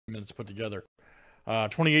minutes to put together.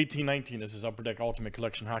 2018-19, this is Upper Deck Ultimate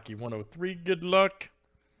Collection Hockey 103. Good luck.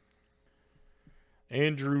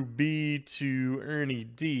 Andrew B to Ernie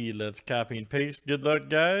D. Let's copy and paste. Good luck,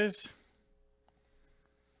 guys.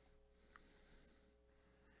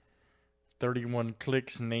 31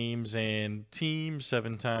 clicks, names, and teams,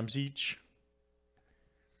 7 times each.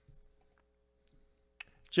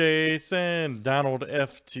 Jason, Donald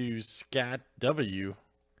F to Scott W.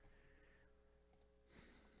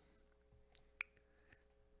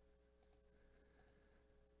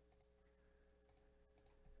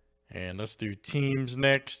 And let's do teams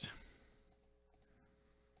next.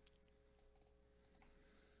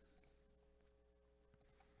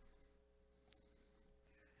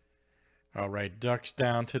 All right, Ducks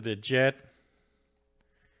down to the Jet.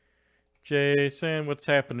 Jason, what's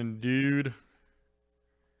happening, dude?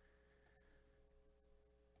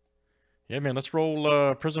 Yeah, man, let's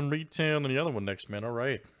roll Prism Retail and the other one next, man. All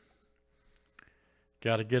right.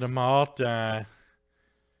 Got to get them all done.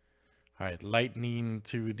 All right, Lightning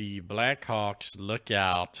to the Blackhawks. Look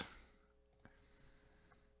out.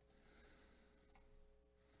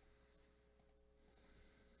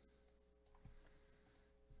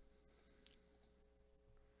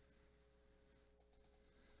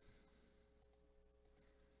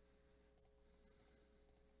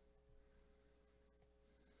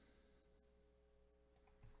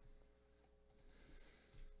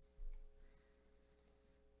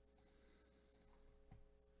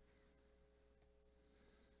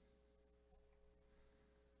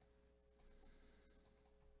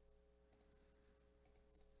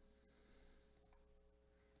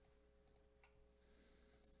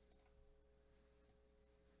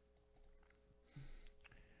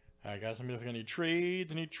 All right, guys, let me know if you got any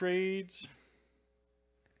trades. Any trades?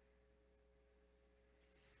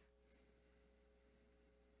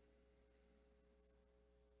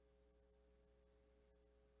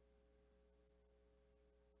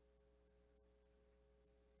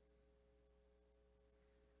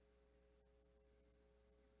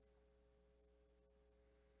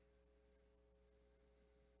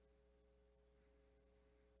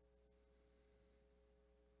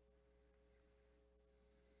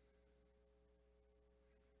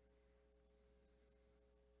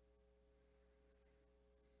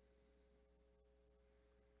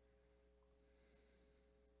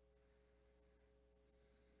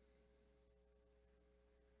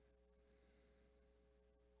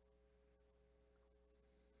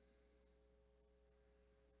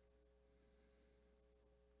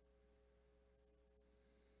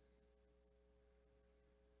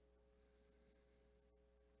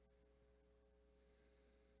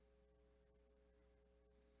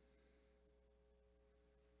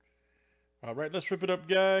 All right, let's rip it up,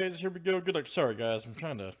 guys. Here we go. Good luck. Sorry, guys. I'm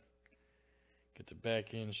trying to get the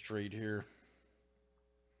back end straight here.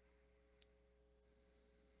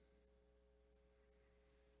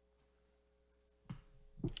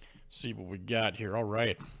 See what we got here. All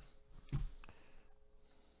right.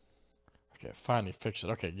 Okay, finally fixed it.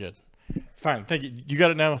 Okay, good. Fine. Thank you. You got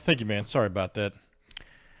it now? Thank you, man. Sorry about that.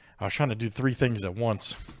 I was trying to do 3 things at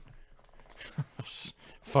once.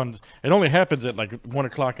 Fun. It only happens at like 1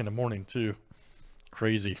 o'clock in the morning, too.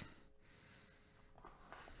 Crazy.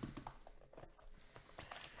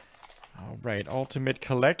 All right, Ultimate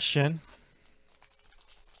Collection.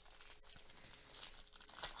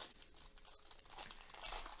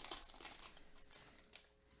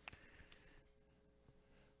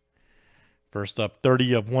 First up,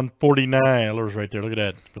 30 of 149. Lures right there. Look at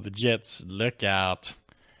that. For the Jets. Look out.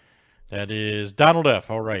 That is Donald F.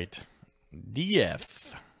 All right.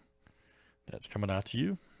 DF. That's coming out to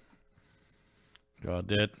you. Got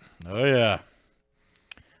that. Oh, yeah.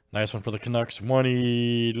 Nice one for the Canucks.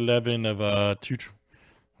 111 of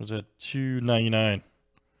 299.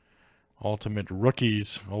 Ultimate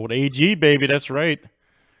Rookies. Old AG, baby. That's right.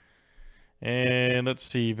 And let's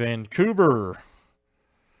see. Vancouver.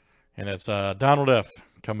 And that's Donald F.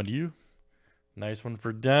 coming to you. Nice one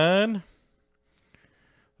for Don.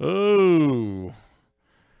 Oh.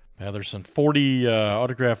 Matherson. 40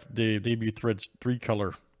 autographed debut threads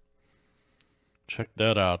 3-color. Check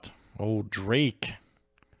that out. Oh, Drake.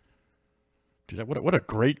 Dude, what a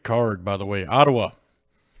great card, by the way. Ottawa.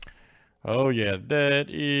 Oh, yeah. That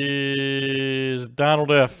is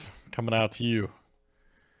Donald F. coming out to you.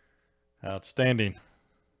 Outstanding.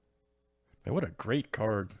 Man, what a great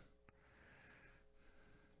card.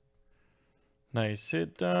 Nice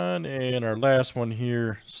hit done. And our last one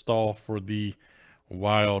here, Stahl for the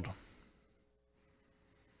Wild.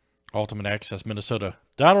 Ultimate Access, Minnesota.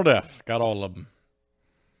 Donald F. Got all of them.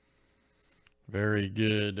 Very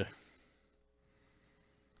good.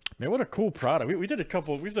 Man, what a cool product. We did a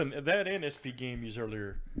couple. We've done that and SP Game Use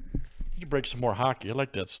earlier. You break some more hockey. I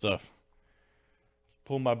like that stuff.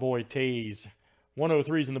 Pull my boy Taze.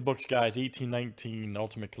 103's in the books, guys. 1819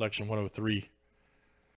 Ultimate Collection 103.